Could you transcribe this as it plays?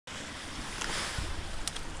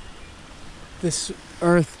This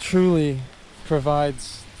earth truly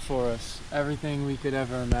provides for us everything we could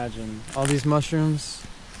ever imagine. All these mushrooms,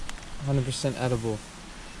 100% edible.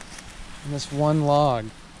 And this one log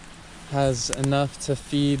has enough to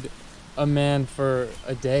feed a man for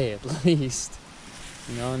a day at least.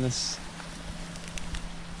 You know, and this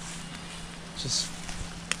just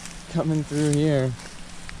coming through here,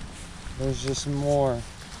 there's just more.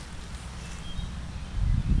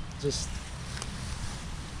 Just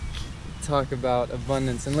talk about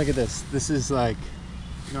abundance. And look at this. This is like,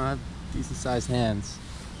 you know, I have decent sized hands.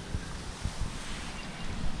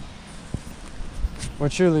 We're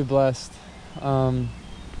truly blessed.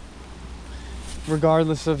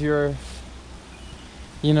 Regardless of your,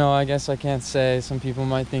 you know, I guess I can't say, some people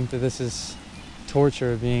might think that this is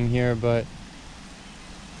torture being here, but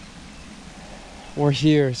we're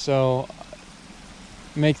here, so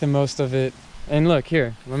make the most of it. And look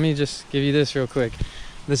here, let me just give you this real quick.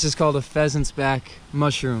 This is called a pheasant's back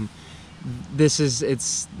mushroom.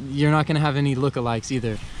 You're not gonna have any lookalikes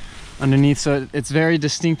either underneath, so it's very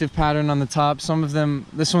distinctive pattern on the top. Some of them,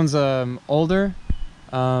 this one's older,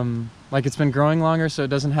 like it's been growing longer, so it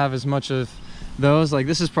doesn't have as much of those. Like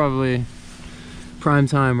this is probably prime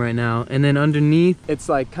time right now. And then underneath, it's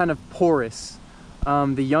like kind of porous.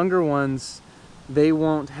 The younger ones, they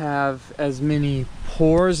won't have as many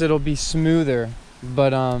pores, it'll be smoother.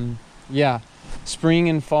 But yeah, spring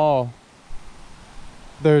and fall,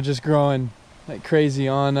 they're just growing like crazy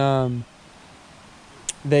on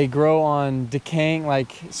they grow on decaying,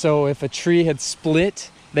 like, so if a tree had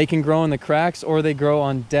split, they can grow in the cracks, or they grow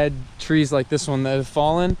on dead trees like this one that have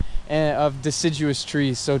fallen, and of deciduous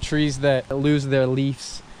trees, so trees that lose their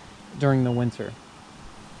leaves during the winter.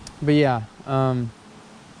 But yeah,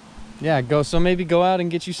 yeah, so maybe go out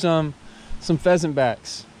and get you some pheasant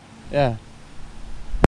backs. Yeah.